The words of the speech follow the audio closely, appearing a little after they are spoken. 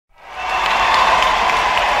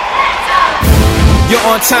You're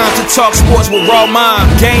on time to talk sports with Raw Mind.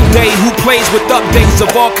 Game day, who plays with updates of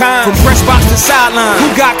all kinds. From press box to sideline, who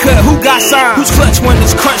got cut, who got signed, who's clutch when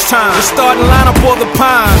it's crunch time. The starting lineup or the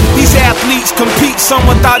pine. These athletes compete some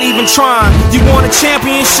without even trying. You want a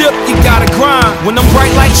championship, you gotta grind. When them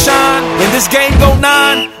bright lights shine and this game go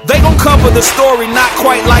 9, they gon' cover the story, not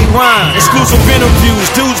quite like Ryan. Exclusive interviews,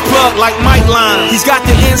 dudes plug like Mike Line. He's got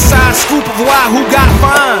the inside scoop of why, who got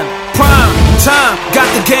fined. Prime time, got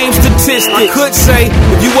the game statistics. I could say,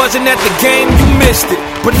 if you wasn't at the game, you missed it.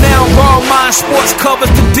 But now Raw Mind Sports covers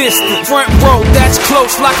the distance. Front row, that's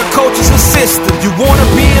close like a coach's assistant. You wanna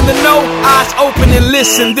be in the know? Eyes open and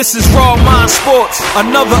listen. This is Raw Mind Sports,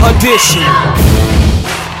 another edition.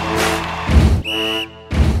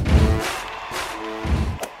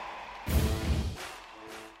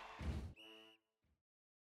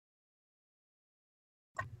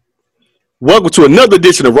 Welcome to another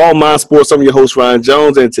edition of Raw Mind Sports. I'm your host, Ryan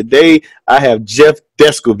Jones, and today I have Jeff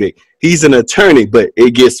Deskovic. He's an attorney, but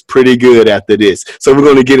it gets pretty good after this. So we're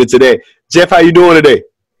going to get into that. Jeff, how you doing today?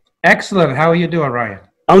 Excellent. How are you doing, Ryan?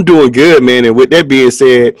 I'm doing good, man. And with that being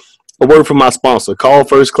said, a word from my sponsor, Call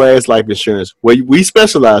First Class Life Insurance, where we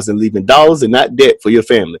specialize in leaving dollars and not debt for your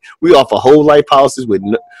family. We offer whole life policies with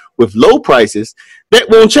low prices that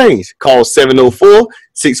won't change. Call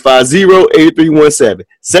 704-650-8317.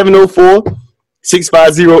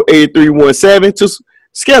 704-650-8317 to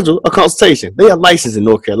schedule a consultation. They are licensed in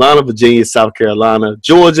North Carolina, Virginia, South Carolina,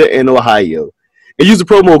 Georgia, and Ohio. And use the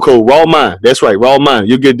promo code RAWMIND. That's right, RAWMIND.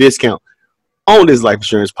 You'll get a discount on this life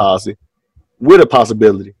insurance policy with a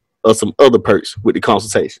possibility of some other perks with the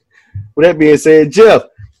consultation. With that being said, Jeff,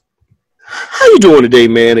 how you doing today,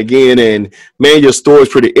 man? Again, and man, your story is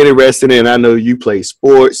pretty interesting, and I know you play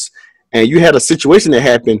sports, and you had a situation that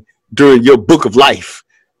happened during your book of life,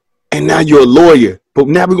 and now you're a lawyer. But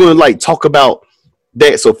now we're going to talk about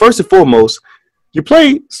that. So first and foremost, you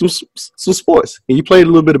played some sports, and you played a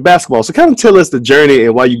little bit of basketball. So kind of tell us the journey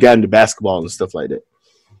and why you got into basketball and stuff like that.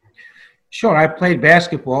 Sure, I played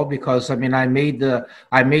basketball because I made the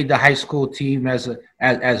high school team as a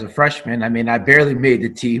freshman. I barely made the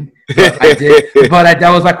team, but I did. That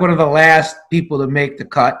was like one of the last people to make the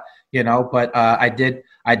cut, But I did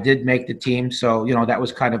make the team, so that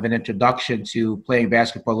was kind of an introduction to playing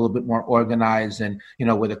basketball a little bit more organized and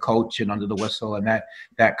with a coach and under the whistle and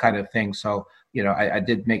that kind of thing. So. I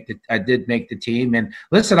did make the team. And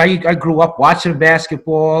listen, I grew up watching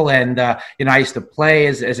basketball, and I used to play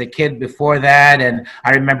as a kid before that. And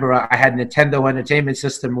I remember I had a Nintendo Entertainment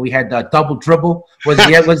System. We had Double Dribble was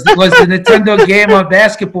the Nintendo game of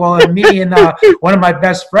basketball. And me and one of my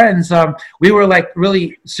best friends, we were like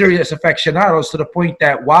really serious aficionados to the point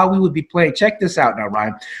that while we would be playing, check this out now,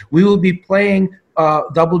 Ryan, we would be playing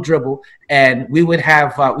Double Dribble, and we would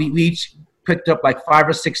have we each picked up like 5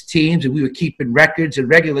 or 6 teams, and we were keeping records in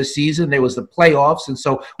regular season. There was the playoffs, and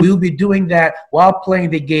so we would be doing that while playing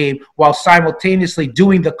the game, while simultaneously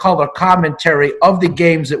doing the color commentary of the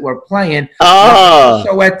games that we're playing.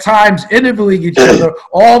 So at times interviewing each other,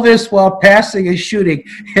 all this while passing and shooting.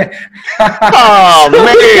 Oh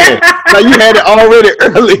man! Now you had it already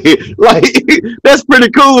early. That's pretty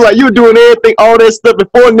cool. You were doing everything, all that stuff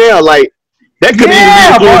before now. That could even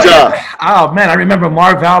be a good job. Oh, man, I remember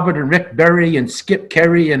Marv Albert and Rick Berry and Skip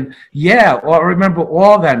Kerry and, I remember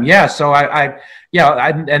all of them. Yeah, so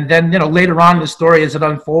and then, later on in the story as it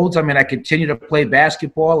unfolds, I continue to play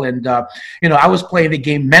basketball and, I was playing the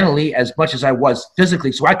game mentally as much as I was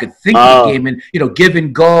physically, so I could think of the game and, give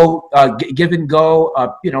and go,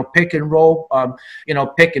 pick and roll,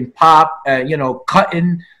 pick and pop,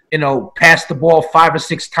 cutting, pass the ball 5 or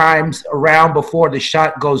 6 times around before the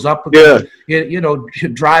shot goes up again,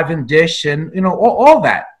 drive and dish and, all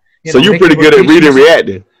that. So you're pretty good at reading and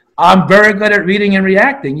reacting. I'm very good at reading and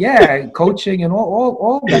reacting. Yeah, coaching and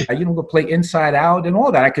all that. Go play inside out and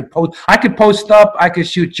all that. I could post up. I could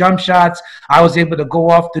shoot jump shots. I was able to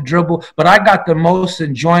go off the dribble. But I got the most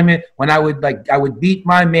enjoyment when I would beat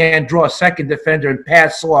my man, draw a second defender, and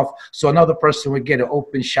pass off so another person would get an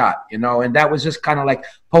open shot. And that was just kind of like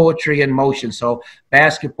poetry in motion. So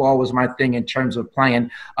basketball was my thing in terms of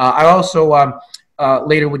playing. I also.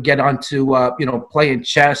 Later would get onto, playing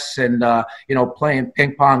chess and, playing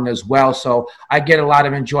ping pong as well. So I get a lot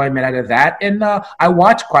of enjoyment out of that. And I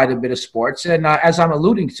watch quite a bit of sports. And as I'm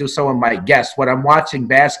alluding to some of my guests, when I'm watching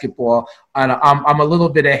basketball, and I'm a little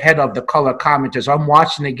bit ahead of the color commenters. I'm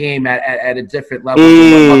watching the game at a different level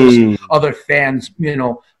than what other fans,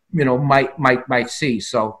 might see.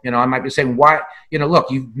 So, I might be saying, why,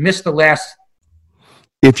 look, you've missed the last.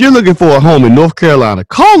 If you're looking for a home in North Carolina,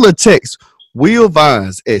 call or text Will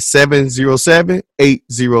Vines at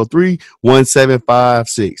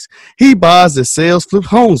 707-803-1756. He buys and sells flip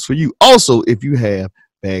homes for you. Also, if you have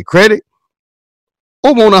bad credit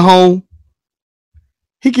or want a home,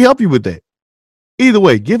 he can help you with that. Either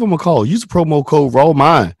way, give him a call. Use the promo code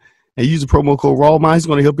RAWMIND and use the promo code RAWMIND. He's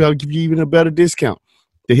going to help you out and give you even a better discount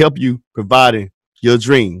to help you providing your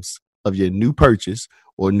dreams of your new purchase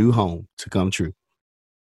or new home to come true.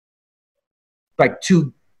 Like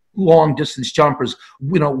 2 long distance jumpers,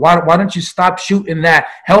 why don't you stop shooting that?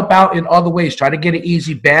 Help out in other ways. Try to get an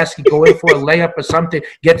easy basket, go in for a layup or something,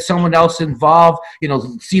 get someone else involved,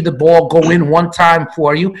 see the ball go in one time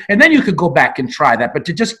for you, and then you could go back and try that. But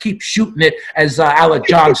to just keep shooting it as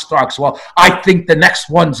John Starks, well, I think the next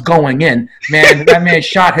one's going in. Man, that man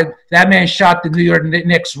shot the New York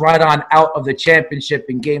Knicks right on out of the championship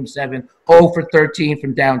in Game 7, 0 for 13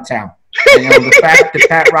 from downtown. The fact that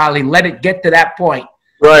Pat Riley let it get to that point,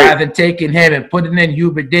 right, rather than taking him and putting in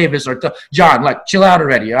Hubert Davis or John, chill out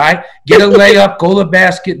already, all right? Get a layup, go to the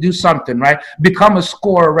basket, do something, right? Become a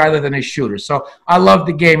scorer rather than a shooter. So I love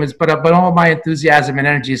the game, but all my enthusiasm and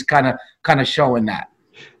energy is kind of showing that.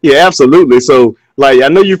 Yeah, absolutely. So, I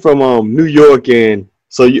know you're from New York, and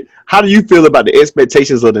so how do you feel about the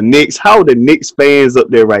expectations of the Knicks? How are the Knicks fans up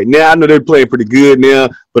there right now? I know they're playing pretty good now,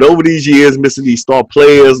 but over these years, missing these star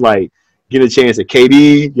players, getting a chance at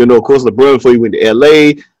KD, of course, LeBron before he went to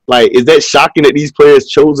LA. Is that shocking that these players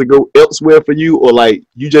chose to go elsewhere for you? Or,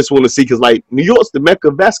 you just want to see, because, New York's the mecca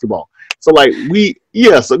of basketball. So,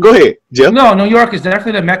 so go ahead, Jeff. No, New York is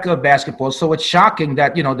definitely the mecca of basketball. So it's shocking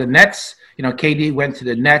that, the Nets, KD went to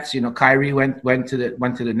the Nets, Kyrie went to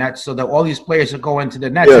the Nets. So that all these players are going to the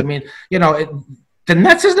Nets. Yeah. I mean, the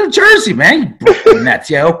Nets is New Jersey, man. The Nets,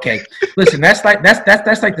 yeah, okay. Listen, that's like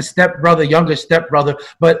the younger stepbrother,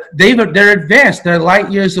 but they're advanced. They're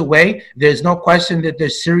light years away. There's no question that they're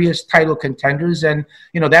serious title contenders, and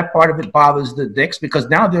that part of it bothers the Knicks because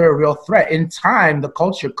now they're a real threat. In time, the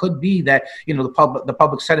culture could be that the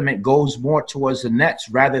public sentiment goes more towards the Nets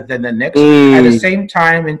rather than the Knicks. At the same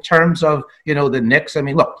time, in terms of the Knicks, I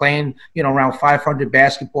mean, look, playing around 500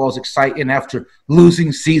 basketball is exciting after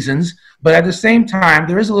losing seasons. But at the same time,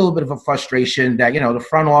 there is a little bit of a frustration that, the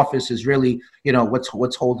front office is really,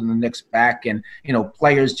 what's holding the Knicks back, and,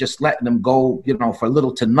 players just letting them go, for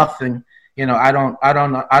little to nothing. I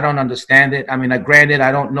don't understand it. I mean, granted,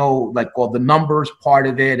 I don't know all the numbers part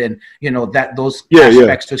of it, and that those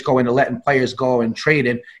aspects just go into letting players go and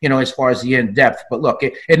trading, as far as the in depth. But look,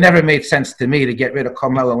 it never made sense to me to get rid of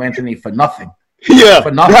Carmelo Anthony for nothing. Yeah,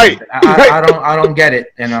 for nothing. Right. I don't get it.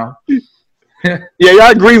 Yeah,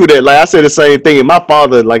 I agree with that. I said the same thing. And my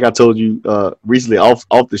father, like I told you recently off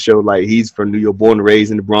the show, he's from New York, born and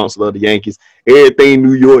raised in the Bronx, love the Yankees. Everything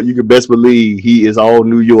New York, you can best believe he is all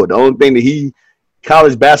New York. The only thing that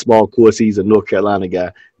college basketball, of course, he's a North Carolina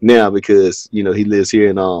guy now because, he lives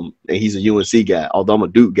here and he's a UNC guy, although I'm a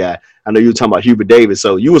Duke guy. I know you were talking about Hubert Davis.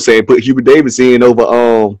 So you were saying put Hubert Davis in over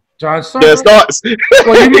John Starks.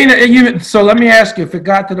 Well, you mean so let me ask you, if it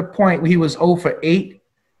got to the point where he was 0 for 8,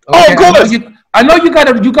 okay, oh, of course. I know you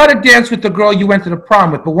gotta dance with the girl you went to the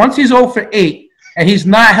prom with, but once he's 0 for 8 and he's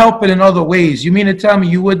not helping in other ways, you mean to tell me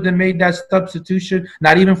you wouldn't have made that substitution,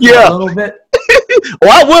 not even for a little bit?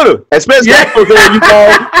 I would have, especially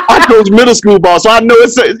I coach middle school ball, so I know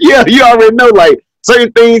you already know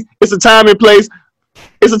certain things. It's a time and place.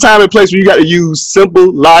 It's a time and place where you got to use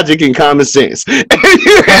simple logic and common sense. And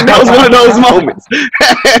that was one of those moments.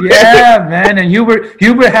 Yeah, man. And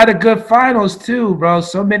Hubert had a good finals too, bro.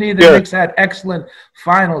 So many of the Knicks had excellent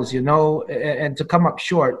finals, and to come up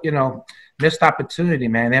short, missed opportunity,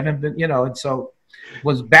 man. They haven't been, and so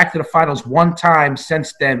was back to the finals one time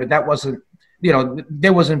since then, but that wasn't,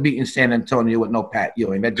 they wasn't beating San Antonio with no Pat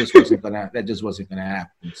Ewing. That just wasn't gonna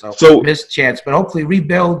happen. So missed chance, but hopefully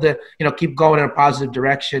rebuild, keep going in a positive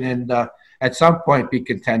direction, and at some point be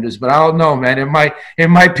contenders. But I don't know, man. It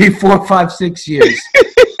might be 4, 5, 6 years.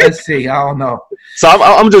 Let's see. I don't know. So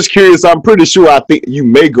I'm just curious. I'm pretty sure I think you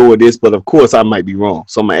may go with this, but of course I might be wrong.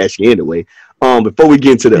 So I'm gonna ask you anyway. Before we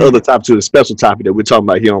get into the other topic, to the special topic that we're talking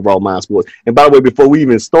about here on Raw Mind Sports. And by the way, before we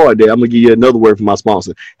even start there, I'm gonna give you another word from my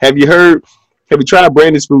sponsor. Have you tried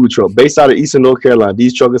Brandy's Food Truck? Based out of Eastern North Carolina,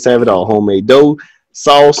 these truckers have it all: homemade dough,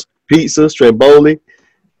 sauce, pizza, stromboli,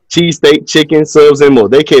 cheesesteak, chicken, subs, and more.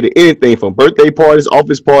 They cater to anything from birthday parties,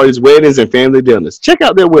 office parties, weddings, and family dinners. Check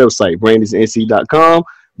out their website, brandysnc.com,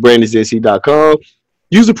 brandysnc.com.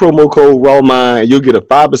 Use the promo code RAWMIND, and you'll get a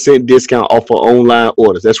 5% discount off of online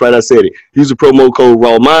orders. That's right, I said it. Use the promo code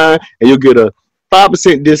RAWMIND, and you'll get a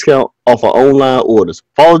 5% discount off of online orders.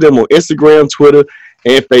 Follow them on Instagram, Twitter,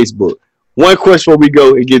 and Facebook. One question before we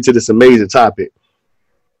go and get to this amazing topic.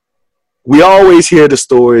 we always hear the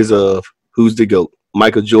stories of who's the GOAT,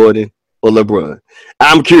 Michael Jordan or LeBron.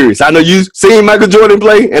 I'm curious. I know you've seen Michael Jordan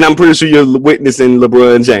play, and I'm pretty sure you're witnessing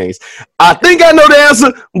LeBron James. I think I know the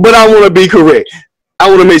answer, but I want to be correct. I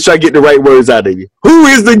want to make sure I get the right words out of you. Who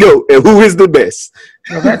is the GOAT and who is the best?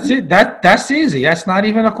 Well, that's it. That's easy. That's not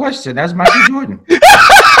even a question. That's Michael Jordan.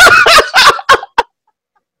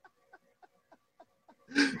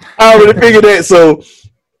 I already figured that. So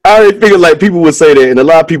I already figured like people would say that, and a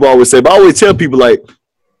lot of people always say, but I always tell people like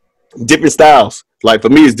different styles. Like for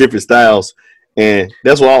me, it's different styles, and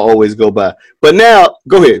that's what I always go by. But now,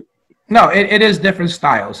 go ahead. No, it is different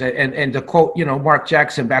styles. And to quote, Mark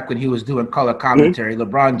Jackson back when he was doing color commentary,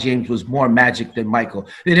 LeBron James was more magic than Michael.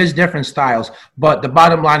 It is different styles. But the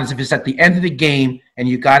bottom line is if it's at the end of the game and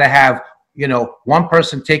you got to have, one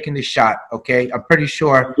person taking the shot, okay? I'm pretty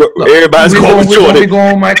sure. Look, everybody's going with Jordan. We're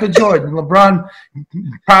going Michael Jordan. LeBron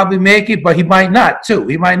probably make it, but he might not too.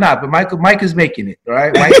 He might not. But Mike is making it, all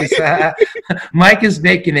right? Mike is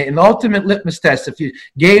making it. An ultimate litmus test. If you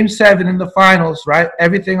Game 7 in the finals, right?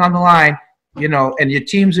 Everything on the line, and your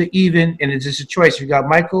teams are even, and it's just a choice. You got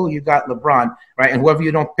Michael, you got LeBron, right? And whoever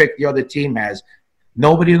you don't pick, the other team has.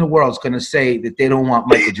 Nobody in the world is going to say that they don't want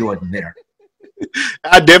Michael Jordan there.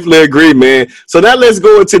 I definitely agree, man. So now let's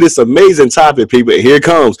go into this amazing topic, people. Here it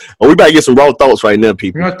comes. Oh, we about to get some raw thoughts right now,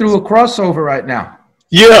 people. We're going through a crossover right now.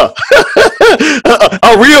 Yeah.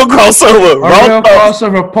 A real crossover.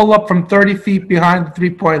 Crossover, pull up from 30 feet behind the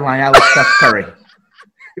three-point line, Alex Steph Curry.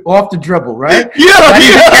 Off the dribble, right? Yeah.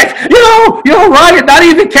 Ryan, not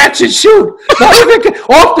even catch and shoot.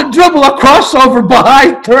 Off the dribble, a crossover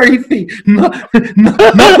behind 30 feet.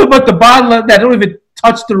 Nothing but the bottom of that don't even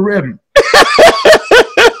touch the rim.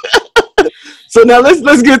 So now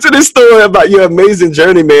let's get to this story about your amazing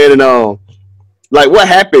journey, man, and like what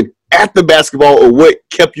happened after basketball, or what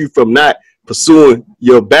kept you from not pursuing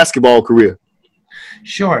your basketball career.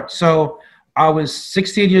 Sure. So I was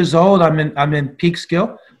 16 years old. I'm in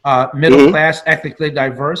Peekskill, middle class, ethnically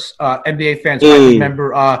diverse. NBA fans might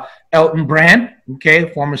remember Elton Brand,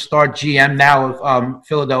 okay, former star GM now of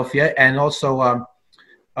Philadelphia, and also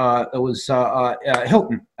it was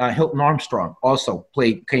Hilton Armstrong also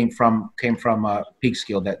came from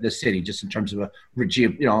Peekskill, the city, just in terms of a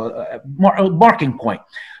marking point.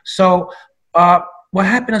 So what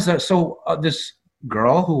happened is that this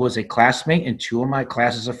girl who was a classmate in two of my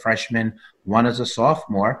classes of freshmen, one as a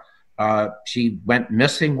sophomore, she went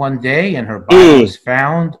missing one day, and her body was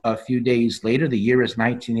found a few days later. The year is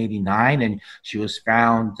 1989, and she was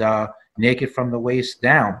found naked from the waist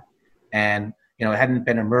down. And it hadn't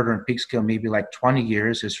been a murder in Peekskill maybe like 20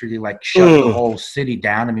 years. It's really like shut the whole city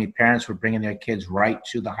down. I mean, parents were bringing their kids right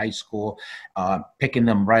to the high school, picking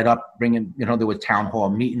them right up, there were town hall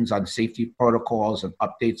meetings on safety protocols and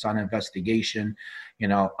updates on investigation.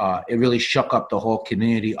 It really shook up the whole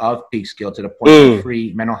community of Peekskill to the point that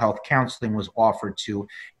free mental health counseling was offered to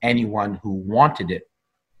anyone who wanted it.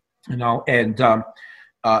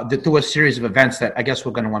 Through a series of events that I guess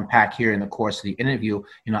we're going to unpack here in the course of the interview,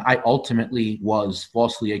 I ultimately was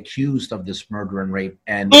falsely accused of this murder and rape,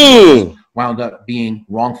 and wound up being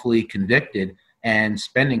wrongfully convicted and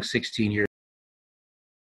spending 16 years.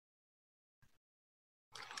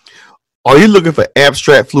 Are you looking for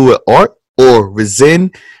abstract fluid art or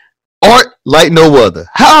resin art like no other?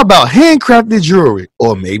 How about handcrafted jewelry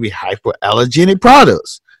or maybe hypoallergenic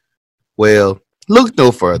products? Well, look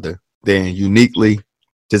no further than Uniquely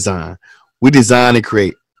Design. We design and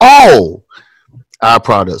create all our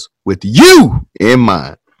products with you in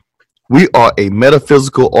mind. We are a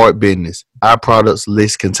metaphysical art business. Our products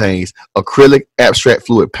list contains acrylic abstract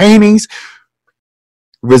fluid paintings,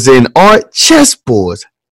 resin art, chessboards,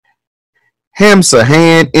 hamsa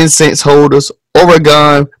hand incense holders,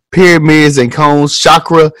 Oregon pyramids and cones,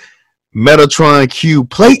 chakra, Metatron cube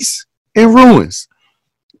plates, and ruins.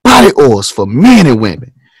 Body oils for men and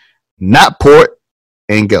women, not port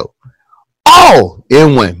and go. All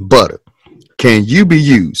in one butter. It can be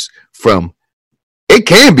used from head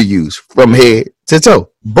to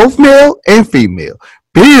toe, both male and female.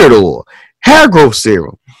 Beard oil, hair growth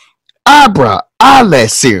serum,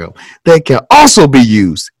 eyelash serum that can also be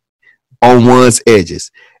used on one's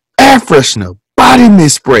edges. Air freshener, body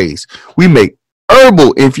mist sprays. We make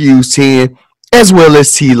herbal infused tin as well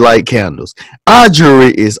as tea light candles. Our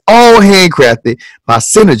jewelry is all handcrafted by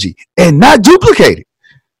Synergy and not duplicated.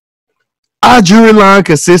 Our jewelry line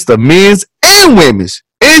consists of men's and women's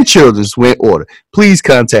and children's when ordered. Please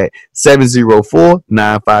contact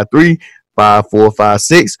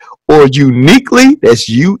 704-953-5456 or Uniquely, that's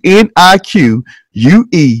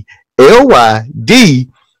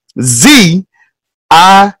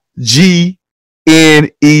UNIQUELYDZIG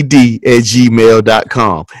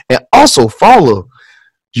ned@gmail.com. And also follow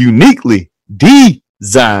Uniquely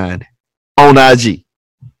Designed on IG,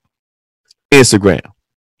 Instagram.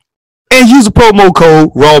 And use the promo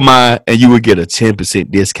code RAWMIND and you will get a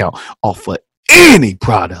 10% discount off of any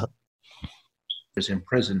product. Was in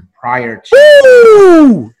prison prior to.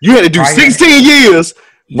 Woo! You had to do 16 years.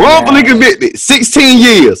 Wrongfully convicted. 16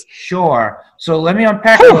 years. Sure. So let me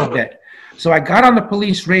unpack a little bit. So I got on the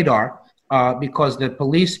police radar because the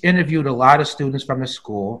police interviewed a lot of students from the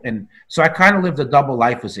school. And so I kind of lived a double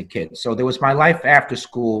life as a kid. So there was my life after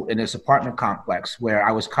school in this apartment complex where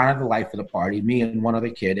I was kind of the life of the party, me and one other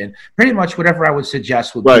kid. And pretty much whatever I would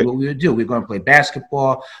suggest would be what we would do. We're going to play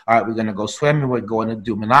basketball. All right, we're going to go swimming. We're going to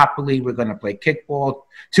do Monopoly. We're going to play kickball.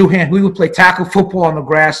 Two-hand. We would play tackle football on the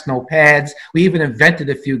grass, no pads. We even invented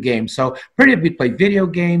a few games. So we played video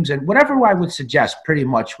games, and whatever I would suggest pretty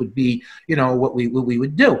much would be, what we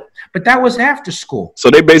would do. But that was after school.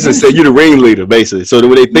 So they basically said you're the ringleader, basically. So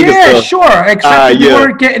when they think of stuff, sure. Except we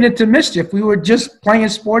weren't getting into mischief. We were just playing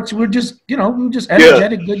sports. We were just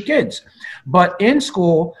energetic, good kids. But in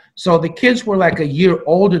school, so the kids were like a year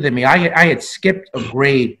older than me. I had skipped a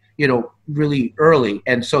grade, really early.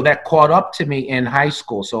 And so that caught up to me in high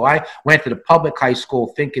school. So I went to the public high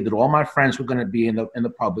school thinking that all my friends were going to be in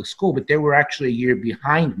the public school, but they were actually a year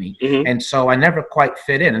behind me. Mm-hmm. And so I never quite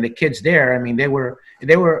fit in. And the kids there, I mean, they were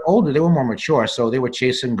older, they were more mature. So they were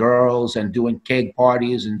chasing girls and doing keg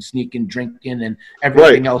parties and sneaking drinking and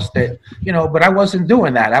everything else that, but I wasn't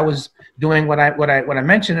doing that. I was doing what I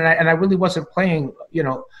mentioned. And I really wasn't playing,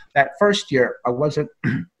 that first year, I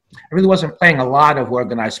really wasn't playing a lot of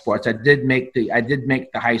organized sports. I did make the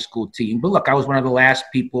high school team, but look, I was one of the last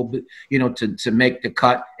people, to make the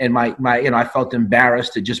cut. And I felt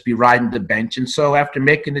embarrassed to just be riding the bench. And so after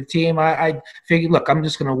making the team, I figured, look, I'm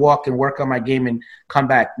just going to walk and work on my game and come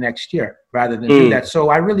back next year rather than do that. So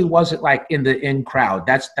I really wasn't like in the in crowd.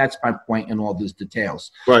 That's my point in all these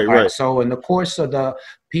details. Right. So in the course of the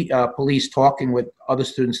police talking with other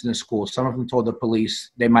students in the school, some of them told the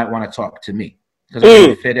police they might want to talk to me, because I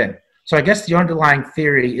didn't fit in. So I guess the underlying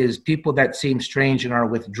theory is people that seem strange and are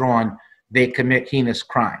withdrawn, they commit heinous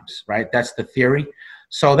crimes, right? That's the theory.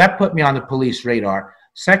 So that put me on the police radar.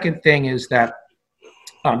 Second thing is that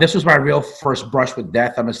this was my real first brush with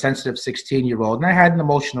death. I'm a sensitive 16-year-old, and I had an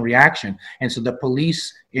emotional reaction. And so the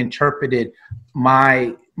police interpreted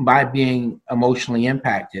my being emotionally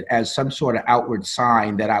impacted as some sort of outward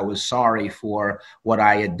sign that I was sorry for what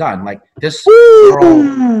I had done. Like this girl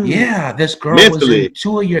was in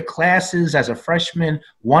 2 of your classes as a freshman,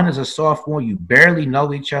 one as a sophomore. You barely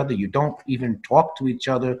know each other. You don't even talk to each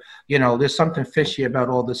other. There's something fishy about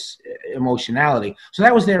all this emotionality. So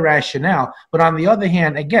that was their rationale. But on the other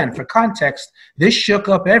hand, again, for context, this shook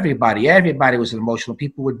up everybody. Everybody was emotional.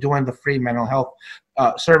 People were doing the free mental health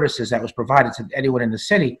services that was provided to anyone in the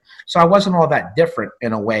city. So I wasn't all that different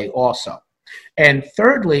in a way also. And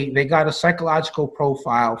thirdly, they got a psychological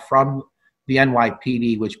profile from the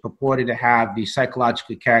NYPD, which purported to have the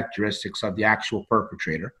psychological characteristics of the actual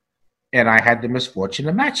perpetrator. And I had the misfortune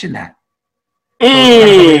to match in that. So it's kind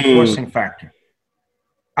of a reinforcing factor.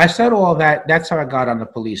 I said all that. That's how I got on the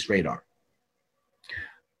police radar.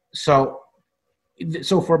 So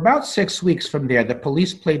for about 6 weeks from there, the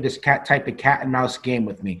police played this type of cat and mouse game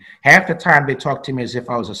with me. Half the time they talked to me as if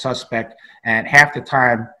I was a suspect, and half the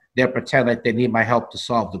time they'll pretend like they need my help to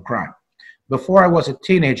solve the crime. Before I was a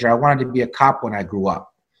teenager, I wanted to be a cop when I grew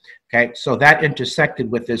up. Okay, so that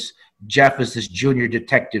intersected with this Jeff as this junior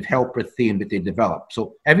detective helper theme that they developed.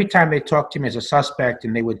 So every time they talked to me as a suspect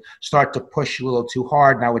and they would start to push a little too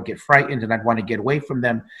hard and I would get frightened and I'd want to get away from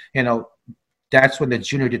them, that's when the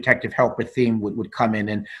junior detective helper theme would come in.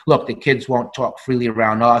 And look, the kids won't talk freely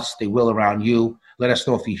around us. They will around you. Let us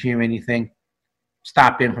know if you hear anything.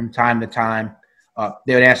 Stop in from time to time.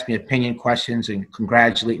 They would ask me opinion questions and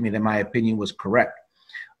congratulate me that my opinion was correct.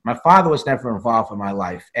 My father was never involved in my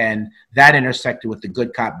life, and that intersected with the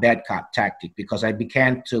good cop, bad cop tactic because I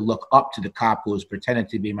began to look up to the cop who was pretending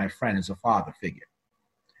to be my friend as a father figure.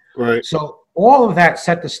 Right. So all of that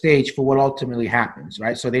set the stage for what ultimately happens,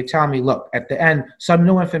 right? So they tell me, look, at the end, some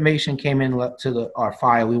new information came in to our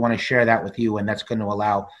file. We want to share that with you, and that's going to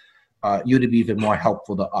allow you to be even more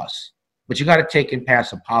helpful to us. But you got to take and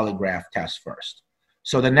pass a polygraph test first.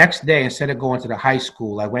 So the next day, instead of going to the high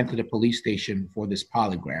school, I went to the police station for this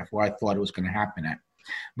polygraph where I thought it was going to happen at.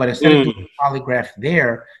 But instead of doing the polygraph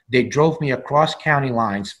there, they drove me across county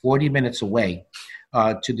lines 40 minutes away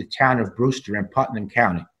to the town of Brewster in Putnam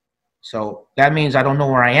County. So that means I don't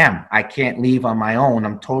know where I am. I can't leave on my own.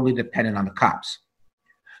 I'm totally dependent on the cops.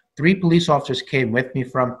 3 police officers came with me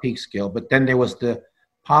from Peekskill, but then there was the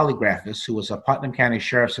polygraphist who was a Putnam County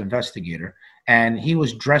Sheriff's investigator, and he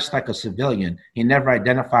was dressed like a civilian. He never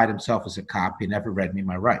identified himself as a cop. He never read me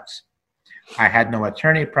my rights. I had no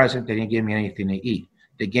attorney present. They didn't give me anything to eat.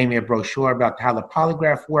 They gave me a brochure about how the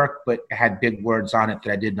polygraph worked, but it had big words on it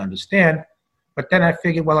that I didn't understand. But then I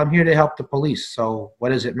figured, well, I'm here to help the police, so what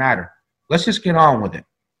does it matter? Let's just get on with it.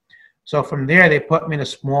 So from there, they put me in a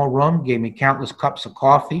small room, gave me countless cups of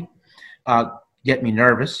coffee, get me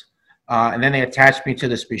nervous. And then they attached me to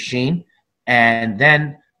this machine. And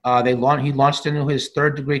then he launched into his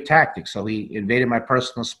third-degree tactics. So he invaded my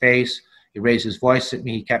personal space. He raised his voice at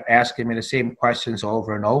me. He kept asking me the same questions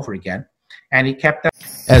over and over again. And he kept that.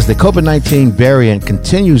 As the COVID-19 variant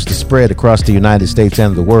continues to spread across the United States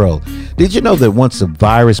and the world, did you know that once a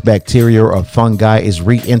virus, bacteria, or fungi is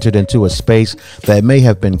re-entered into a space that may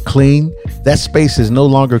have been clean, that space is no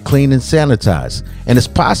longer clean and sanitized, and it's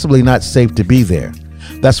possibly not safe to be there?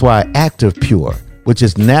 That's why ActivePure, which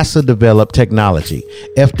is NASA-developed technology,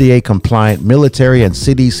 FDA-compliant, military and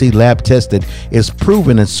CDC lab-tested, is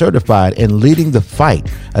proven and certified in leading the fight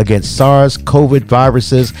against SARS, COVID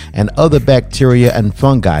viruses, and other bacteria and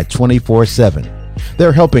fungi 24/7.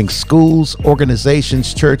 They're helping schools,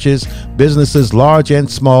 organizations, churches, businesses large and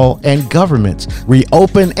small, and governments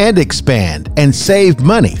reopen and expand and save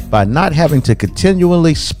money by not having to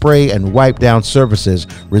continually spray and wipe down surfaces,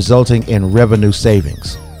 resulting in revenue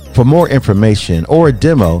savings. For more information or a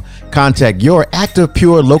demo, contact your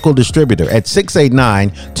ActivePure local distributor at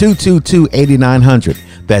 689-222-8900.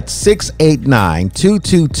 That's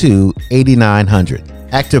 689-222-8900.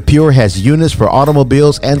 ActivePure has units for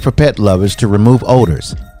automobiles and for pet lovers to remove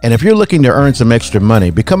odors. And if you're looking to earn some extra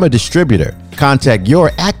money, become a distributor. Contact your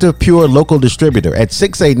ActivePure local distributor at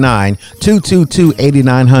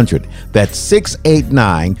 689-222-8900. That's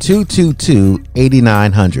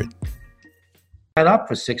 689-222-8900. Up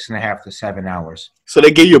for 6.5 to 7 hours. So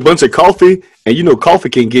they gave you a bunch of coffee, and you know coffee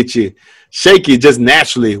can get you shaky just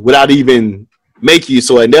naturally without even making you.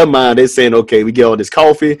 So in their mind, they're saying, okay, we get all this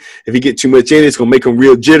coffee. If you get too much in, it's going to make them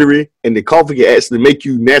real jittery, and the coffee can actually make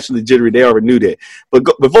you naturally jittery. They already knew that. But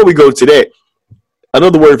before we go to that,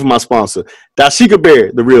 another word from my sponsor, Dashika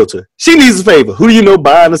Berry, the realtor. She needs a favor. Who do you know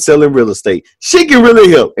buying or selling real estate? She can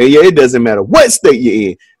really help. And yeah, it doesn't matter what state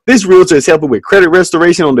you're in. This realtor is helping with credit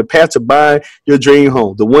restoration on the path to buying your dream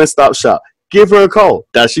home, the one-stop shop. Give her a call,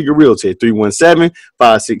 Dashika Realty at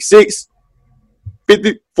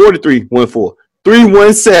 317-566-4314.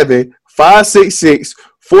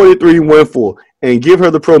 317-566-4314. And give her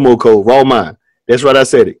the promo code RAWMIND. That's right, I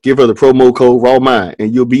said it. Give her the promo code RAWMIND,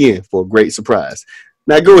 and you'll be in for a great surprise.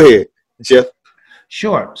 Now go ahead, Jeff.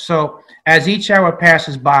 Sure. So as each hour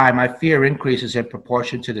passes by, my fear increases in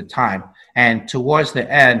proportion to the time. And towards the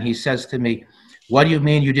end, he says to me, what do you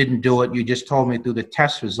mean you didn't do it? You just told me through the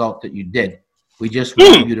test result that you did. We just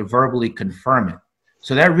want you to verbally confirm it.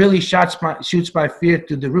 So that really shoots my fear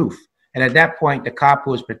through the roof. And at that point, the cop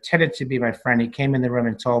who was pretending to be my friend, he came in the room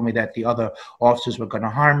and told me that the other officers were going to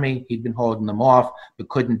harm me. He'd been holding them off, but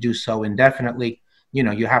couldn't do so indefinitely. You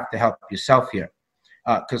know, you have to help yourself here.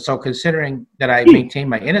 So considering that I maintained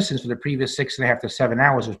my innocence for the previous 6.5 to 7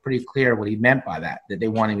 hours, it was pretty clear what he meant by that they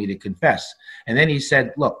wanted me to confess. And then he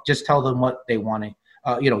said, look, just tell them what they want.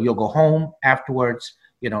 You'll go home afterwards.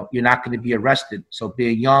 You're not going to be arrested. So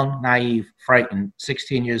being young, naive, frightened,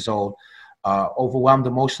 16 years old, overwhelmed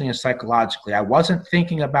emotionally and psychologically, I wasn't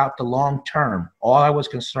thinking about the long term. All I was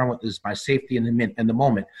concerned with is my safety in the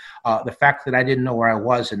moment. The fact that I didn't know where I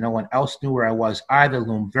was and no one else knew where I was either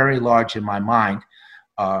loomed very large in my mind.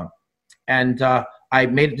 I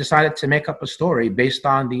decided to make up a story based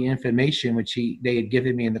on the information which they had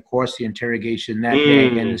given me in the course of the interrogation that day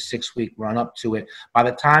and the 6-week run up to it. By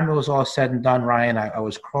the time it was all said and done, Ryan, I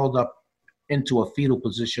was curled up into a fetal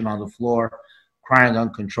position on the floor, crying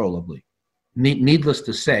uncontrollably. Needless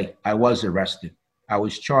to say, I was arrested. I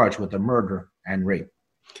was charged with a murder and rape.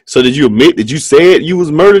 So did you say it, you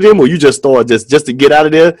was murdered him, or you just thought just to get out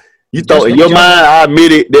of there? You thought in your mind, I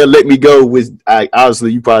admit it, they'll let me go.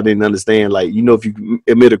 Obviously, you probably didn't understand. Like, if you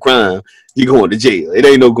admit a crime, you're going to jail. It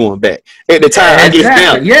ain't no going back. At the time, exactly. I guess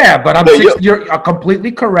now. Yeah, but you're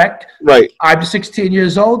completely correct. Right. I'm 16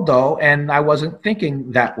 years old, though, and I wasn't thinking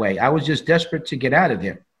that way. I was just desperate to get out of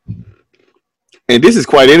there. And this is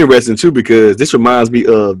quite interesting, too, because this reminds me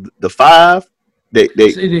of the 5. The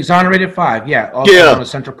exonerated 5, yeah. Also on the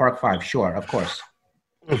Central Park 5, sure, of course.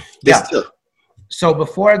 Tough. So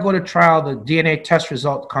before I go to trial, the DNA test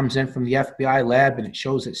result comes in from the FBI lab, and it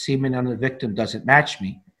shows that semen on the victim doesn't match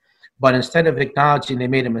me. But instead of acknowledging they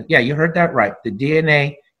made him, you heard that right. The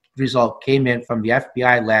DNA result came in from the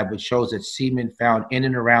FBI lab, which shows that semen found in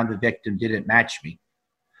and around the victim didn't match me.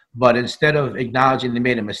 But instead of acknowledging they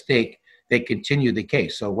made a mistake, they continue the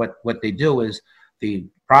case. So what they do is the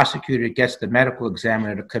prosecutor gets the medical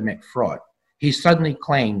examiner to commit fraud. He suddenly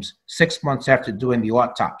claims 6 months after doing the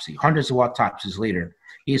autopsy, hundreds of autopsies later,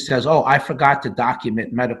 he says, oh, I forgot to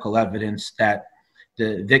document medical evidence that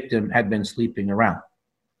the victim had been sleeping around,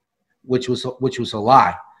 which was a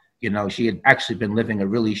lie. You know, she had actually been living a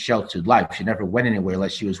really sheltered life. She never went anywhere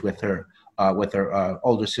unless she was with her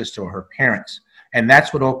older sister or her parents. And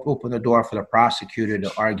that's what opened the door for the prosecutor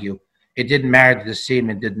to argue it didn't matter that the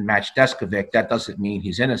semen didn't match Deskovic. That doesn't mean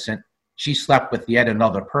he's innocent. She slept with yet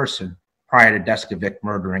another person prior to Deskovic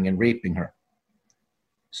murdering and raping her.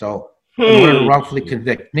 So in order to wrongfully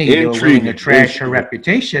convict me, they were willing to trash her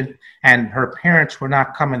reputation, and her parents were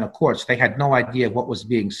not coming to courts. They had no idea what was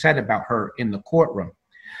being said about her in the courtroom.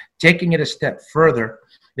 Taking it a step further,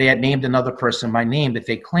 they had named another person by name that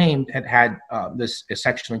they claimed had this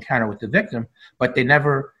sexual encounter with the victim, but they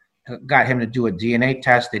never got him to do a DNA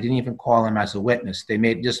test. They didn't even call him as a witness. They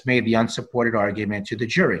just made the unsupported argument to the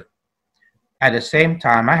jury. At the same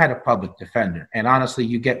time, I had a public defender, and honestly,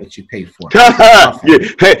 you get what you pay for. Yeah.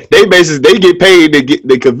 They get paid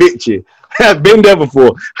to convict you. I've been there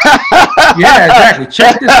before. Yeah, exactly.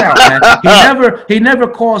 Check this out, man. He never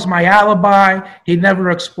calls my alibi. He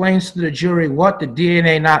never explains to the jury what the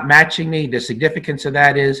DNA not matching me, the significance of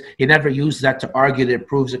that is. He never uses that to argue that it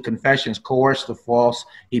proves the confession is coerced or false.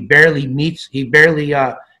 He barely meets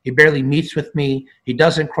with me. He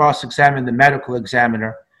doesn't cross-examine the medical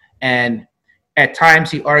examiner, and at times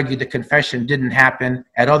he argued the confession didn't happen.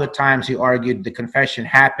 At other times he argued the confession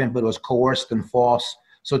happened, but it was coerced and false.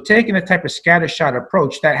 So taking a type of scattershot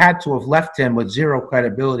approach that had to have left him with zero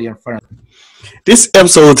credibility in front of him. This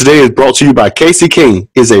episode today is brought to you by Casey King,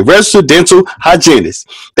 is a registered dental hygienist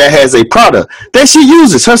that has a product that she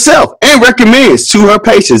uses herself and recommends to her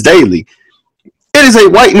patients daily. It is a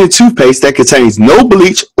whitening toothpaste that contains no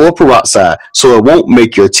bleach or peroxide, so it won't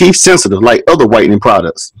make your teeth sensitive like other whitening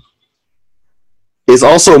products. It's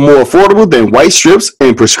also more affordable than white strips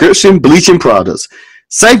and prescription bleaching products.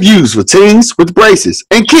 Safe use for teens with braces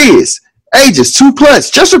and kids ages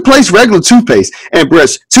 2+. Just replace regular toothpaste and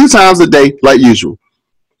brush 2 times a day like usual.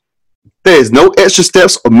 There is no extra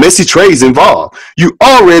steps or messy trays involved. You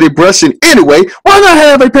already brushing anyway. Why not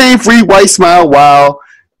have a pain-free white smile while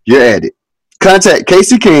you're at it? Contact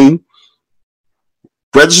Casey King,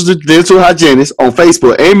 registered dental hygienist, on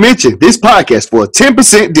Facebook and mention this podcast for a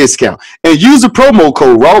 10% discount and use the promo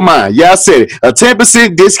code RAWMIND. Yeah, I said it. A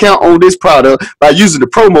 10% discount on this product by using the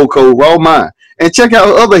promo code RAWMIND. And check out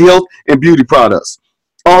other health and beauty products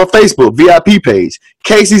on our Facebook VIP page,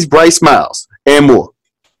 Casey's Bright Smiles, and more.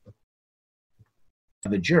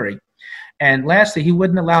 The jury. And lastly, he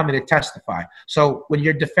wouldn't allow me to testify. So when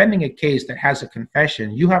you're defending a case that has a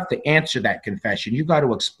confession, you have to answer that confession. You got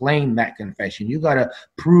to explain that confession. You got to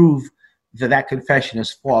prove that that confession is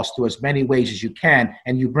false through as many ways as you can,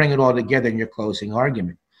 and you bring it all together in your closing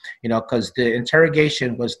argument. You know, because the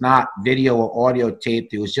interrogation was not video or audio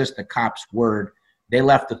taped. It was just the cop's word. They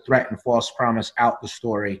left the threat and false promise out the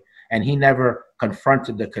story, and he never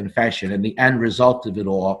confronted the confession. And the end result of it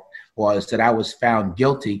all was that I was found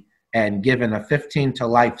guilty and given a 15 to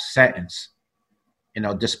life sentence, you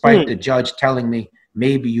know, despite the judge telling me,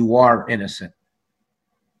 maybe you are innocent.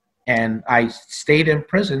 And I stayed in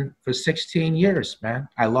prison for 16 years, man.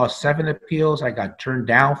 I lost 7 appeals. I got turned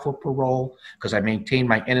down for parole because I maintained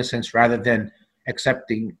my innocence rather than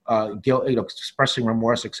accepting guilt, you know, expressing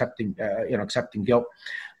remorse, accepting guilt.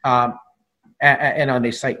 And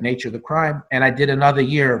they cite nature of the crime. And I did another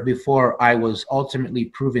year before I was ultimately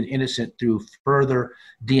proven innocent through further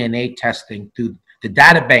DNA testing. Through the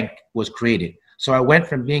data bank was created. So I went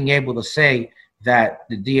from being able to say that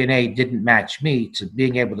the DNA didn't match me to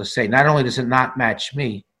being able to say, not only does it not match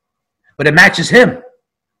me, but it matches him.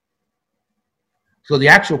 So the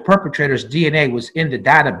actual perpetrator's DNA was in the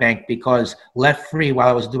data bank because left free while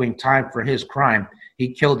I was doing time for his crime,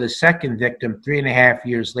 he killed his second victim 3.5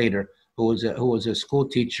 years later, who was a school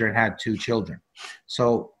teacher and had 2 children.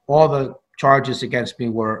 So all the charges against me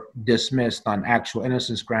were dismissed on actual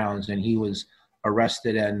innocence grounds, and he was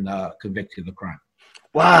arrested and convicted of the crime.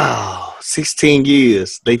 Wow, 16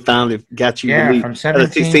 years. They finally got you. Yeah, from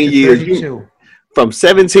 17 to 32. From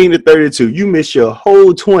 17 to 32, you missed your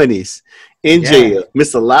whole 20s in jail.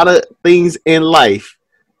 Missed a lot of things in life.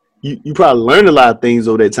 You probably learned a lot of things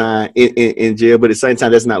over that time in jail, but at the same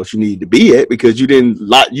time, that's not what you need to be at because you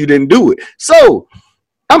didn't do it. So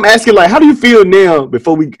I'm asking, like, how do you feel now?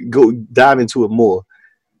 Before we go dive into it more,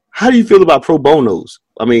 how do you feel about pro bonos?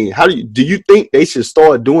 I mean, do you think they should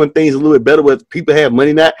start doing things a little bit better with people have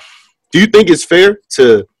money now? Do you think it's fair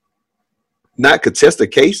to not contest a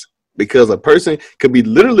case because a person could be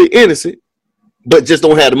literally innocent, but just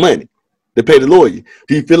don't have the money to pay the lawyer?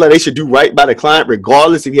 Do you feel like they should do right by the client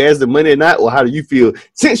regardless if he has the money or not? Or how do you feel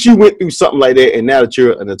since you went through something like that and now that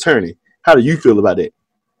you're an attorney? How do you feel about that?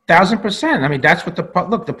 1,000%. I mean, that's what the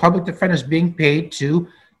public defender is being paid to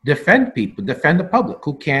defend people, defend the public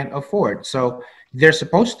who can't afford. So they're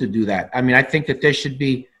supposed to do that. I mean, I think that there should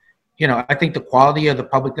be, I think the quality of the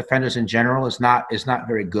public defenders in general is not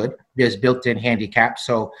very good. There's built-in handicaps,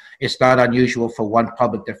 so it's not unusual for one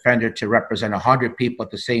public defender to represent 100 people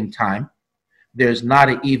at the same time. There's not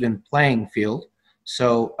an even playing field.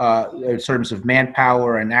 So in terms of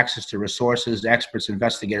manpower and access to resources, experts,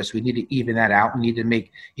 investigators, we need to even that out. We need to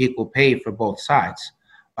make equal pay for both sides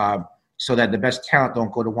so that the best talent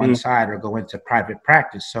don't go to one side or go into private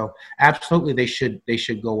practice. So absolutely they should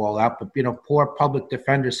go all out. But, poor public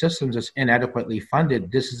defender systems is inadequately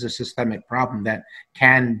funded. This is a systemic problem that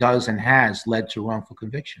does, and has led to wrongful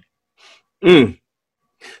conviction.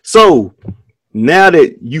 So now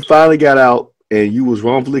that you finally got out and you was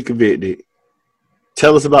wrongfully convicted,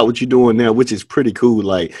 tell us about what you're doing now, which is pretty cool.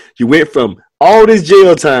 Like, you went from all this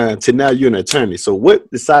jail time to now you're an attorney. So what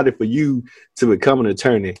decided for you to become an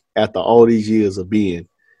attorney after all these years of being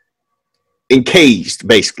encaged,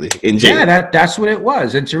 basically, in jail? Yeah, that's what it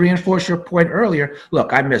was. And to reinforce your point earlier,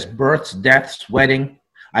 look, I missed births, deaths, wedding.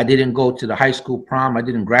 I didn't go to the high school prom. I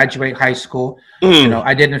didn't graduate high school.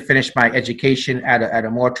 I didn't finish my education at a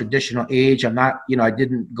more traditional age. I'm not, I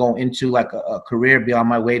didn't go into like a career beyond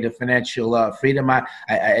my way to financial freedom. I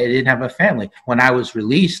didn't have a family. When I was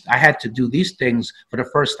released, I had to do these things for the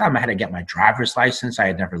first time. I had to get my driver's license. I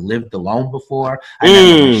had never lived alone before. I had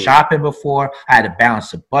never been shopping before. I had to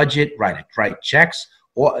balance a budget, write checks.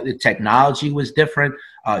 Or the technology was different.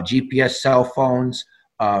 GPS, cell phones,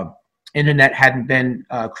 internet hadn't been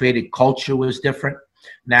created. Culture was different.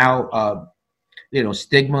 Now,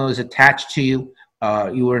 stigma is attached to you.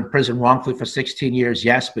 You were in prison wrongfully for 16 years,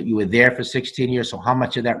 yes, but you were there for 16 years. So how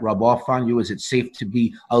much of that rub off on you? Is it safe to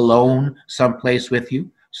be alone someplace with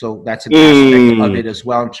you? So that's an aspect of it as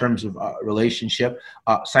well in terms of relationship.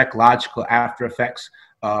 Psychological after effects.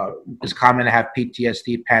 It's common to have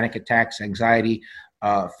PTSD, panic attacks, anxiety,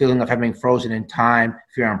 feeling of having frozen in time,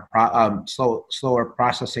 fear on slower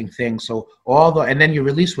processing things. So and then you're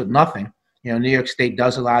released with nothing. New York State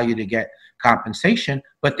does allow you to get compensation,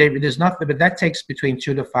 but there's nothing. But that takes between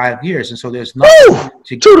 2 to 5 years, and so there's nothing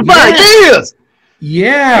to 2 to 5 years.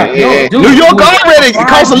 Yeah, dude, New York already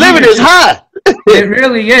cost of living is high. It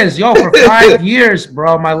really is, for 5 years,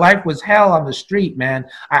 bro. My life was hell on the street, man.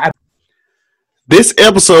 This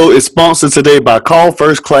episode is sponsored today by Call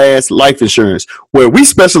First Class Life Insurance, where we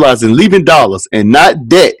specialize in leaving dollars and not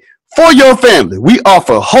debt for your family. We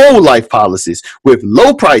offer whole life policies with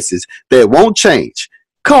low prices that won't change.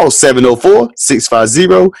 Call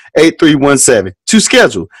 704-650-8317 to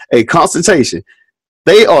schedule a consultation.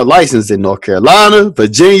 They are licensed in North Carolina,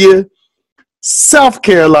 Virginia, South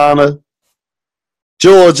Carolina,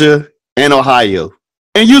 Georgia, and Ohio.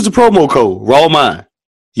 And use the promo code RAWMIND.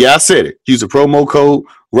 Yeah, I said it. Use the promo code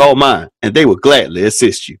RAWMIND, and they will gladly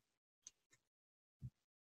assist you.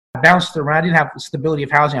 I bounced around. I didn't have the stability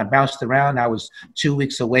of housing. I bounced around. I was 2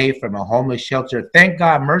 weeks away from a homeless shelter. Thank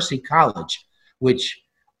God, Mercy College, which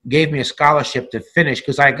gave me a scholarship to finish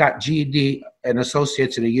because I got GED and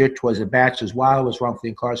associates in a year towards a bachelor's while I was wrongfully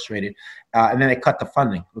incarcerated. And then they cut the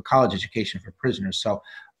funding for college education for prisoners. So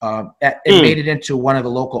it made it into one of the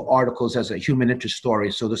local articles as a human interest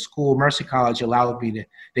story. So the school, Mercy College,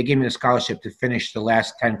 they gave me the scholarship to finish the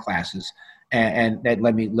last 10 classes, and that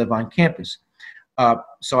let me live on campus.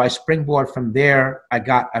 So I springboard from there. I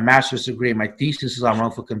got a master's degree. My thesis is on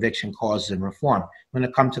wrongful conviction causes and reform. I'm going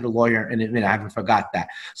to come to the lawyer and admit I haven't forgot that.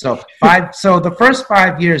 So the first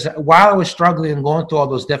 5 years, while I was struggling and going through all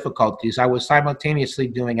those difficulties, I was simultaneously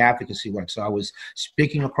doing advocacy work. So I was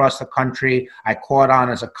speaking across the country. I caught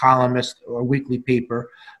on as a columnist or a weekly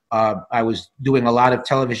paper. I was doing a lot of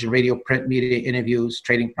television, radio, print media interviews,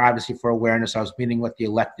 trading privacy for awareness. I was meeting with the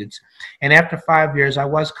electeds. And after 5 years, I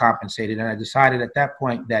was compensated. And I decided at that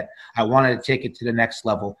point that I wanted to take it to the next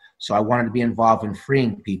level. So I wanted to be involved in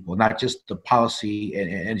freeing people, not just the policy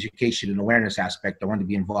and education and awareness aspect. I wanted to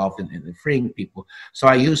be involved in freeing people. So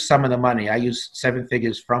I used some of the money. I used 7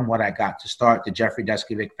 figures from what I got to start the Jeffrey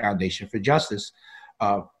Deskovic Foundation for Justice,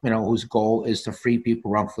 whose goal is to free people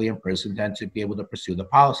wrongfully imprisoned and to be able to pursue the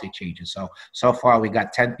policy changes. So far, we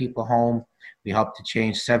got 10 people home. We helped to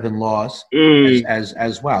change 7 laws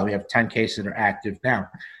as well. We have 10 cases that are active now.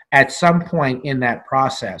 At some point in that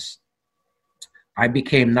process, I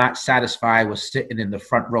became not satisfied with sitting in the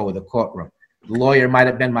front row of the courtroom. The lawyer might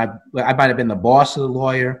have been I might have been the boss of the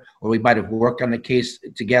lawyer, or we might have worked on the case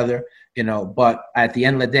together, but at the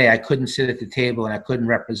end of the day, I couldn't sit at the table and I couldn't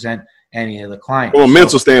represent any of the clients. From a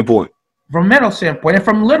mental standpoint. From a mental standpoint and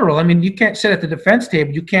from literal. I mean, you can't sit at the defense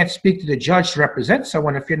table. You can't speak to the judge to represent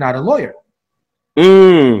someone if you're not a lawyer.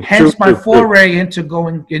 Hence my foray into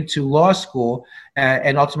going into law school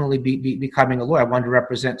and ultimately becoming a lawyer. I wanted to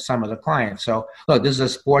represent some of the clients. So look, this is a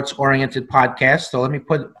sports-oriented podcast. So let me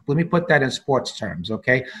put that in sports terms.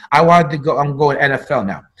 Okay, I'm going NFL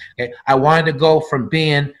now. Okay, I wanted to go from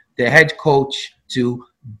being the head coach to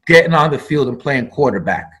getting on the field and playing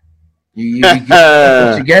quarterback. You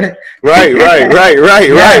get it? Right. Yeah.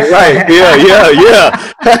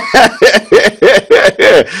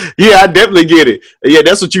 Yeah, I definitely get it. Yeah,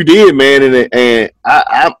 that's what you did, man. And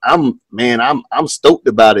I'm stoked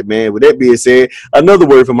about it, man. With that being said, another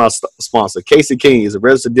word from my sponsor, Casey King, is a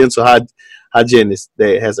residential hygienist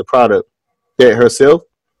that has a product that herself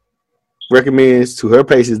recommends to her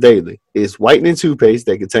patients daily. It's whitening toothpaste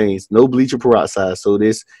that contains no bleach or peroxide, so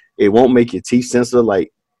it won't make your teeth sensitive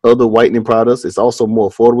like other whitening products. It's also more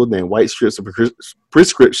affordable than white strips of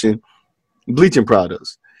prescription bleaching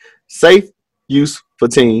products. Safe use for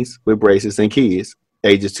teens with braces and kids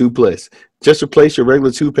ages 2+. Just replace your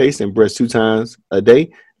regular toothpaste and brush 2 times a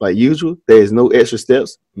day like usual. There is no extra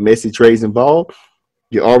steps, messy trays involved.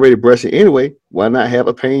 You're already brushing anyway. Why not have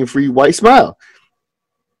a pain-free white smile?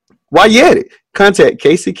 While you at it, contact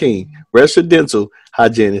Casey King, residential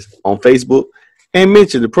hygienist, on Facebook and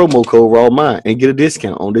mention the promo code RAWMIND and get a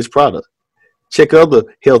discount on this product. Check other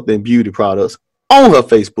health and beauty products on her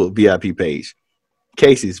Facebook VIP page.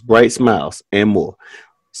 Casey's Bright Smiles and more.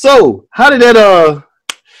 So, how did that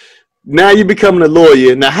now you're becoming a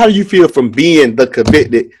lawyer. Now, how do you feel from being the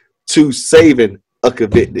convicted to saving a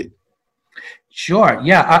convicted? Sure.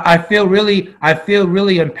 Yeah, I feel really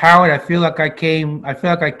empowered. I feel like I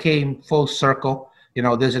came full circle.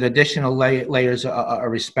 There's an additional layers of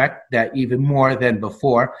respect that even more than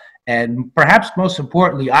before. And perhaps most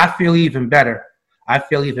importantly, I feel even better. I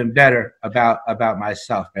feel even better about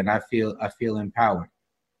myself, and I feel empowered.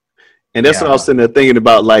 And that's what I was sitting there thinking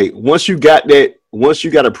about. Like, once you got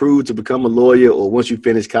approved to become a lawyer, or once you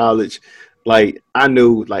finish college, like, I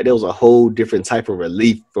knew like there was a whole different type of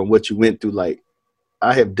relief from what you went through. Like,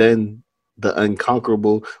 I have done the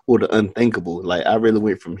unconquerable or the unthinkable. Like, I really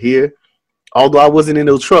went from here, although I wasn't in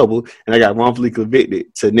no trouble and I got wrongfully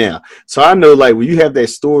convicted, to now. So I know, like, when you have that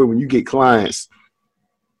story, when you get clients,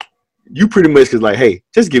 you pretty much could like, hey,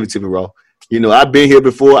 just give it to me, Raw. I've been here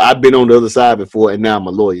before. I've been on the other side before, and now I'm a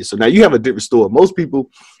lawyer. So now you have a different story. Most people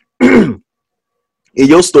in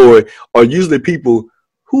your story are usually people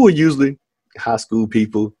who are usually high school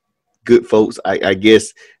people, good folks, I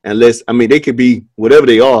guess, unless, I mean, they could be whatever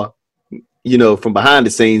they are, from behind the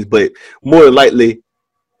scenes, but more than likely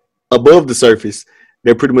above the surface,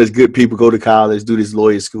 they're pretty much good people, go to college, do this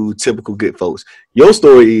lawyer school, typical good folks. Your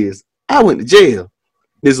story is, I went to jail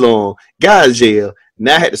this long, got out of jail,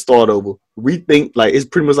 now I had to start over, rethink, like, it's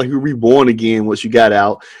pretty much like you're reborn again once you got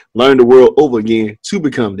out, learn the world over again to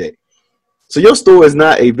become that. So your story is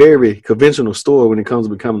not a very conventional story when it comes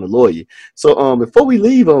to becoming a lawyer. So before we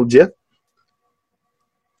leave, Jeff,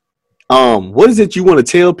 what is it you want to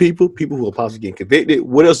tell people who are possibly getting convicted?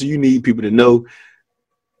 What else do you need people to know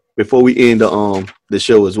before we end the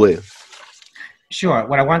show as well? Sure.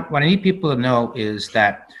 What I need people to know is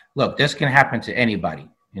that, look, this can happen to anybody.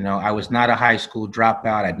 I was not a high school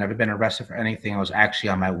dropout. I'd never been arrested for anything. I was actually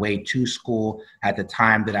on my way to school at the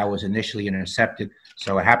time that I was initially intercepted.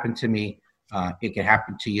 So it happened to me. It can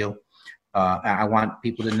happen to you. I want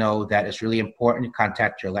people to know that it's really important to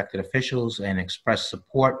contact your elected officials and express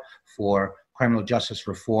support for criminal justice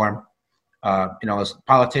reform. As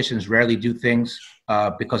politicians rarely do things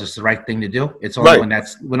because it's the right thing to do. It's only when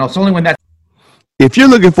that's. If you're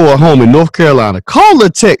looking for a home in North Carolina, call or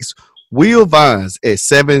text Will Vines at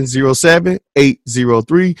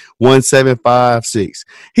 707-803-1756.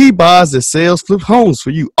 He buys and sells flip homes for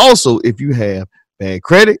you. Also, if you have bad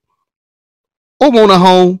credit or want a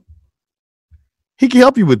home, he can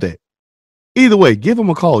help you with that. Either way, give him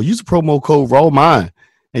a call. Use the promo code RAWMIND.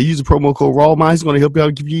 And use the promo code RAWMIND. He's going to help you out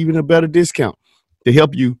and give you even a better discount to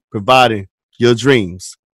help you providing your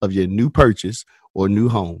dreams of your new purchase or new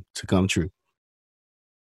home to come true.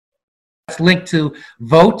 It's linked to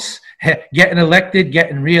votes, getting elected,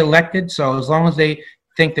 getting reelected. So as long as they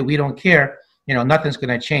think that we don't care, nothing's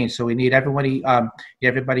going to change. So we need everybody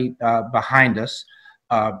behind us.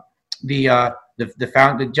 The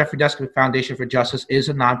Jeffrey Desker Foundation for Justice is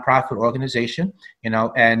a nonprofit organization,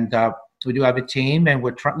 and We do have a team, and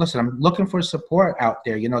we're trying. Listen, I'm looking for support out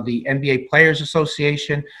there. You know, the NBA Players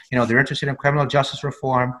Association. You know, they're interested in criminal justice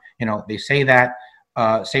reform. You know, they say that.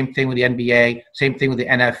 Same thing with the NBA. Same thing with the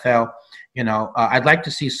NFL. You know, I'd like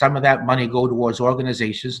to see some of that money go towards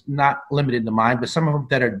organizations, not limited to mine, but some of them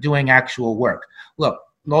that are doing actual work. Look,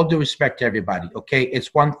 with all due respect to everybody, okay?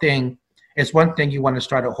 It's one thing you want to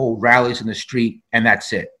start to hold rallies in the street, and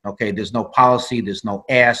that's it, okay? There's no policy, there's no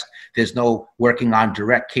ask, there's no working on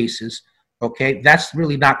direct cases, okay? That's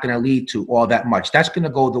really not going to lead to all that much. That's going to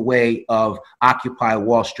go the way of Occupy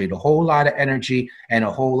Wall Street, a whole lot of energy and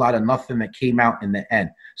a whole lot of nothing that came out in the end.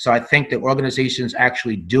 So I think that organizations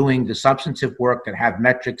actually doing the substantive work that have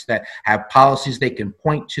metrics, that have policies they can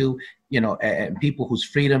point to, you know, and people whose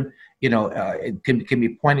freedom, you know, it can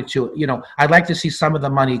be pointed to. You know, I'd like to see some of the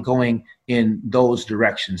money going in those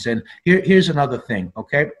directions. And here's another thing,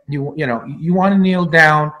 okay? You want to kneel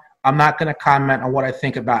down. I'm not going to comment on what I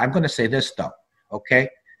think about. I'm going to say this though, okay?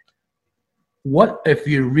 What if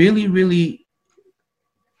you're really, really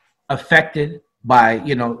affected by,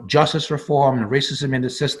 you know, justice reform and racism in the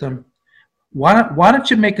system? Why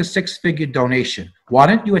don't you make a 6-figure donation? Why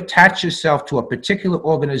don't you attach yourself to a particular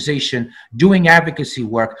organization doing advocacy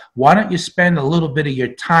work? Why don't you spend a little bit of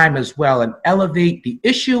your time as well and elevate the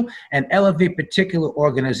issue and elevate particular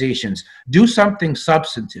organizations? Do something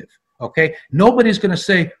substantive, okay? Nobody's going to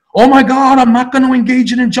say, oh my God, I'm not going to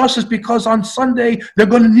engage in injustice because on Sunday they're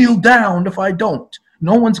going to kneel down if I don't.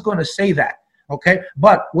 No one's going to say that, okay?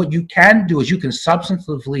 But what you can do is you can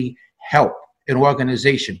substantively help an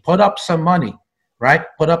organization, put up some money, right?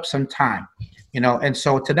 Put up some time, you know. And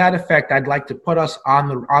so to that effect, I'd like to put us on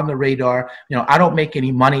the radar. You know, I don't make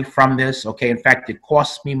any money from this, okay? In fact, it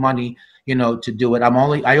costs me money, you know, to do it.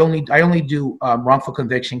 I only do wrongful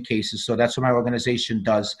conviction cases, so that's what my organization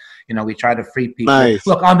does. You know, we try to free people. Nice.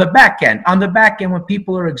 Look, on the back end, when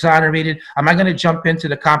people are exonerated, am I going to jump into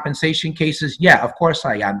the compensation cases? Yeah, of course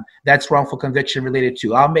I am. That's wrongful conviction related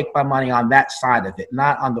too. I'll make my money on that side of it,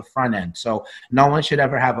 not on the front end. So no one should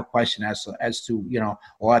ever have a question as to you know,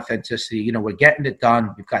 authenticity. You know, we're getting it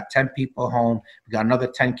done. We've got 10 people home. We've got another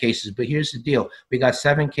 10 cases. But here's the deal: we got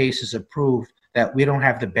 7 cases approved that we don't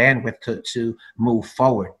have the bandwidth to move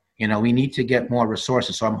forward. You know, we need to get more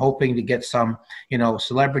resources. So I'm hoping to get some, you know,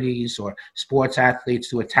 celebrities or sports athletes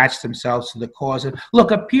to attach themselves to the cause. And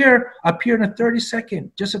look, appear in a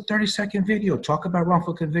 30-second video. Talk about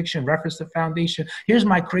wrongful conviction, reference the foundation. Here's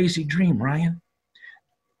my crazy dream, Ryan.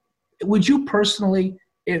 Would you personally,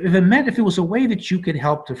 if it was a way that you could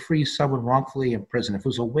help to free someone wrongfully in prison, if it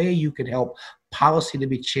was a way you could help policy to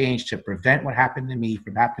be changed to prevent what happened to me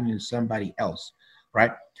from happening to somebody else,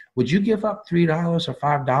 right? Would you give up $3 or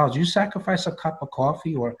 $5? You sacrifice a cup of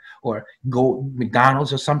coffee or go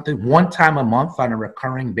McDonald's or something one time a month on a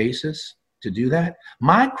recurring basis to do that?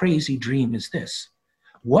 My crazy dream is this.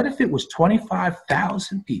 What if it was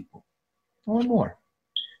 25,000 people or more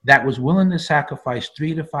that was willing to sacrifice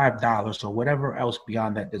 $3 to $5 or whatever else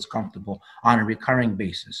beyond that that's comfortable on a recurring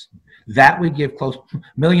basis? That would give close $1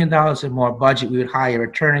 million and more budget. We would hire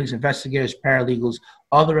attorneys, investigators, paralegals,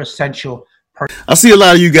 other essential. I see a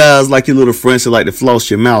lot of you guys like your little friends that like to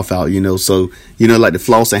floss your mouth out, you know, so, you know, like to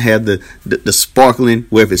floss and have the sparkling,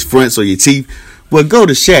 whether it's fronts or your teeth. Well, go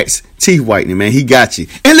to Shaq's Teeth Whitening, man. He got you.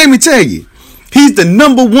 And let me tell you, he's the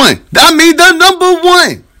number one. I mean, the number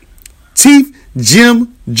one teeth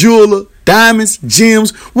gem jeweler, diamonds,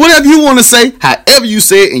 gems, whatever you want to say, however you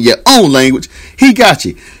say it in your own language. He got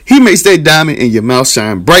you. He makes that diamond in your mouth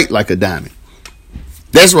shine bright like a diamond.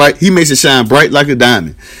 That's right. He makes it shine bright like a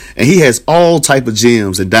diamond. And he has all type of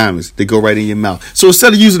gems and diamonds that go right in your mouth. So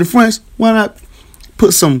instead of using the fronts, why not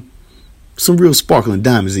put some real sparkling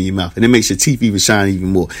diamonds in your mouth? And it makes your teeth even shine even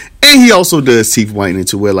more. And he also does teeth whitening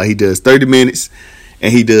to where, like, he does 30 minutes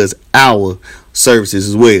and he does hour services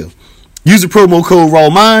as well. Use the promo code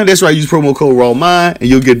RAWMIND. That's right. Use promo code RAWMIND and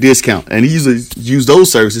you'll get a discount. And he usually use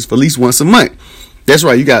those services for at least once a month. That's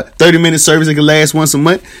right. You got 30-minute service that can last once a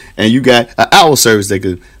month, and you got an hour service that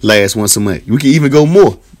could last once a month. We can even go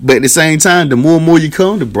more. But at the same time, the more and more you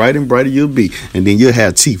come, the brighter and brighter you'll be. And then you'll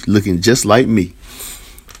have teeth looking just like me.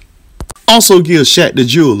 Also give Shaq the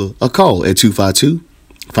Jeweler a call at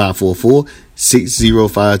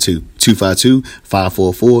 252-544-6052.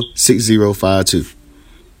 252-544-6052.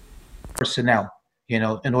 Personnel, you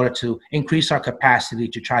know, in order to increase our capacity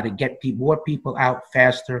to try to get more people out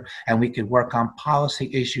faster, and we could work on policy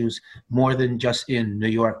issues more than just in New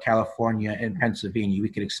York, California, and Pennsylvania. We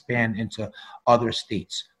could expand into other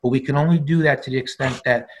states, but we can only do that to the extent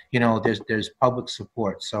that, you know, there's public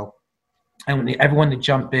support. So I want everyone to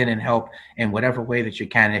jump in and help in whatever way that you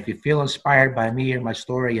can. And if you feel inspired by me or my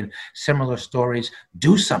story and similar stories,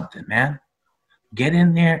 do something, man. Get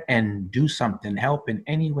in there and do something. Help in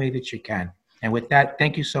any way that you can. And with that,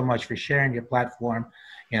 thank you so much for sharing your platform,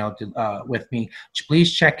 with me.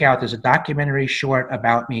 Please check out. There's a documentary short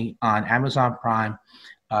about me on Amazon Prime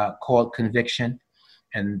called Conviction,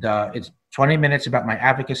 and it's 20 minutes about my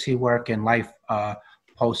advocacy work and life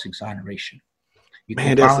post exoneration. You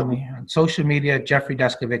can follow me on social media, Jeffrey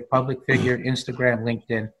Deskovic, public figure, Instagram,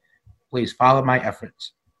 LinkedIn. Please follow my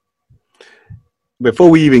efforts.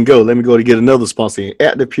 Before we even go, let me go to get another sponsor.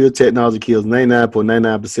 Active Pure Technology kills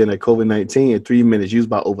 99.99% of COVID-19 in 3 minutes, used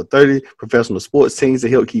by over 30 professional sports teams to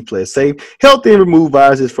help keep players safe, healthy, and remove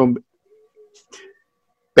viruses from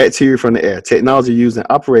bacteria from the air. Technology used in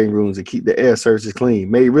operating rooms to keep the air surfaces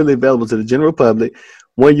clean. Made really available to the general public.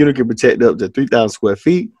 One unit can protect up to 3,000 square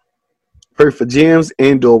feet. Perfect for gyms,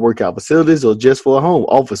 indoor workout facilities, or just for a home,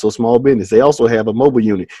 office, or small business. They also have a mobile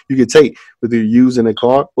unit you can take whether you're using a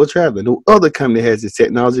car or traveling. No other company has this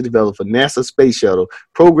technology developed for NASA Space Shuttle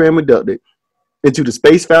program, inducted into the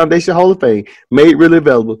Space Foundation Hall of Fame, made really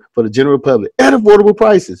available for the general public at affordable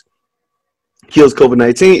prices. Kills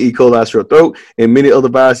COVID-19, E. coli, strep throat, and many other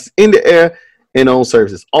viruses in the air and on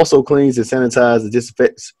surfaces. Also cleans and sanitizes and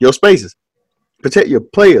disinfects your spaces. Protect your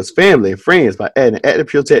players, family, and friends by adding Active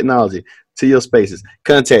Pure Technology to your spaces.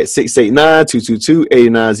 Contact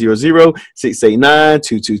 689-222-8900,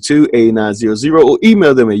 689-222-8900, or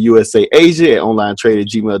email them at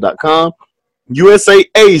usaasia@onlinetrade@gmail.com,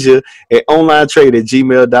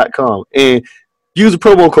 usaasia@onlinetrade@gmail.com, and use the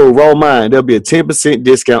promo code RAWMIND. There'll be a 10%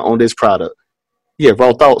 discount on this product. Yeah,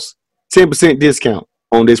 Raw Thoughts, 10% discount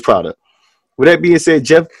on this product. With that being said,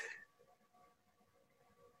 Jeff,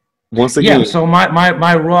 once again, yeah. So my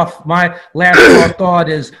last raw thought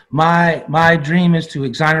is my dream is to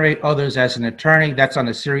exonerate others as an attorney. That's on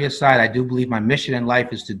the serious side. I do believe my mission in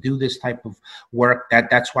life is to do this type of work.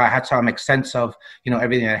 That's how I make sense of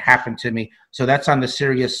everything that happened to me. So that's on the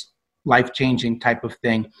serious, life-changing type of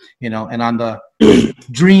thing. And on the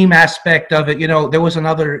dream aspect of it, there was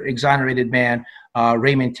another exonerated man,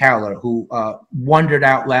 Raymond Taylor, who wondered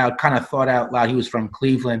out loud, kind of thought out loud. He was from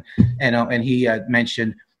Cleveland, and he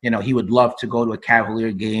mentioned, he would love to go to a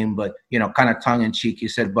Cavalier game, but, kind of tongue in cheek, he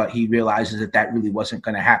said, but he realizes that really wasn't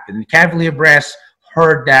going to happen. And the Cavalier brass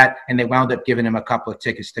heard that, and they wound up giving him a couple of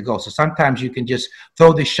tickets to go. So sometimes you can just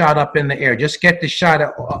throw the shot up in the air. Just get the shot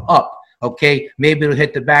up. Okay. Maybe it'll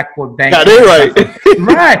hit the backboard bank. Got it right.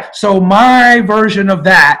 Right. So my version of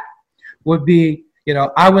that would be,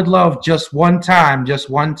 I would love just one time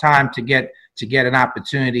to get an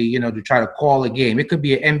opportunity, to try to call a game. It could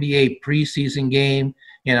be an NBA preseason game.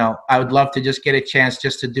 I would love to just get a chance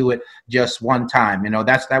just to do it just one time.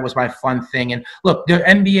 That was my fun thing. And look, the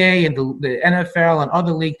NBA and the NFL and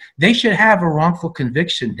other league, they should have a wrongful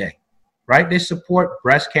conviction day, right? They support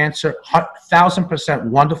breast cancer, 1,000%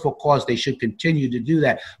 wonderful cause. They should continue to do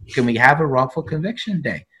that. Can we have a wrongful conviction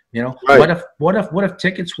day? Right. What if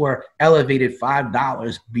tickets were elevated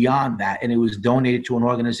 $5 beyond that, and it was donated to an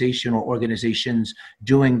organization or organizations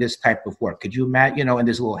doing this type of work? Could you imagine, and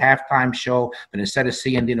there's a little halftime show, but instead of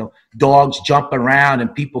seeing, dogs jump around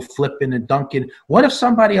and people flipping and dunking, what if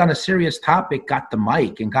somebody on a serious topic got the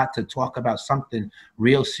mic and got to talk about something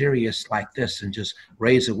real serious like this and just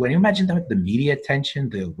raise awareness? Imagine the media attention,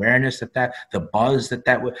 the awareness that the buzz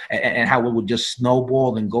that would, and how it would just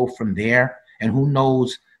snowball and go from there. And who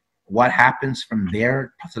knows what happens from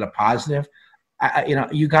there to the positive.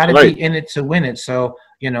 You got to be in it to win it. So,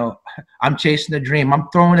 I'm chasing the dream. I'm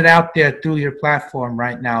throwing it out there through your platform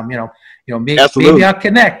right now. Maybe I'll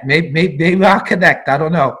connect. Maybe I'll connect. I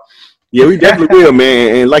don't know. Yeah, we definitely will,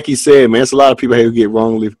 man. And like you said, man, it's a lot of people who get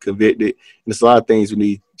wrongly convicted, and there's a lot of things we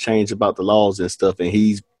need change about the laws and stuff. And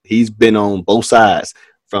he's been on both sides,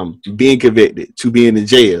 from being convicted to being in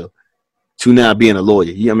jail to now being a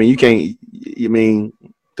lawyer.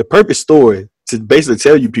 The perfect story to basically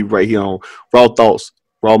tell you people right here on Raw Thoughts,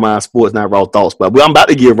 Raw Mind Sports, not Raw Thoughts, but I'm about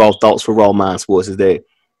to give Raw Thoughts for Raw Mind Sports, is that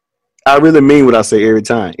I really mean what I say every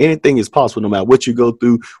time. Anything is possible, no matter what you go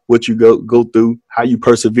through, go through, how you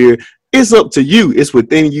persevere. It's up to you. It's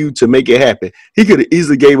within you to make it happen. He could have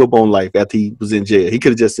easily gave up on life after he was in jail. He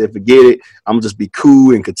could have just said, forget it. I'm going to just be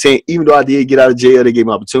cool and content. Even though I did get out of jail, they gave him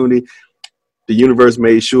an opportunity. The universe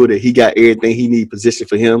made sure that he got everything he needed positioned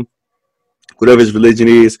for him, whatever his religion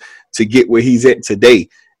is, to get where he's at today.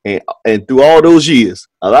 And through all those years,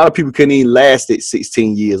 a lot of people couldn't even last it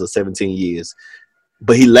 16 years or 17 years.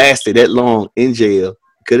 But he lasted that long in jail.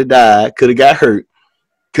 Could have died, could have got hurt,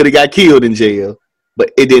 could have got killed in jail,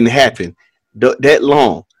 but it didn't happen that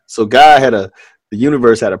long. So the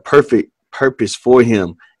universe had a perfect purpose for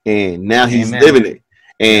him, and now he's Amen. living it.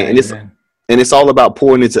 And it's all about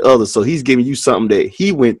pouring into others. So he's giving you something that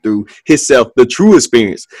he went through himself, the true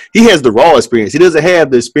experience. He has the raw experience. He doesn't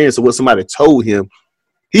have the experience of what somebody told him.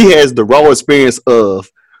 He has the raw experience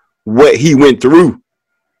of what he went through.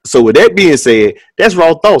 So with that being said, that's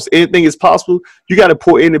raw thoughts. Anything is possible. You got to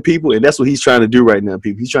pour into people, and that's what he's trying to do right now,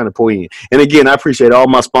 people. He's trying to pour in. And again, I appreciate all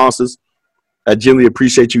my sponsors. I genuinely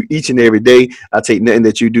appreciate you each and every day. I take nothing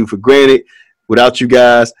that you do for granted. Without you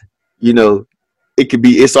guys, you know,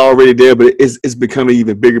 it's already there, but it's becoming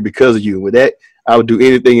even bigger because of you. And with that, I would do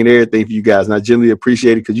anything and everything for you guys. And I genuinely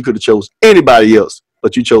appreciate it because you could have chose anybody else,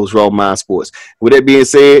 but you chose Raw Mind Sports. With that being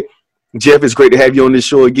said, Jeff, it's great to have you on this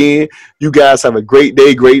show again. You guys have a great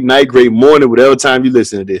day, great night, great morning, whatever time you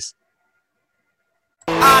listen to this.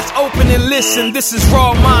 Eyes open and listen. This is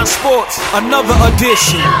Raw Mind Sports, another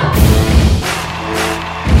edition.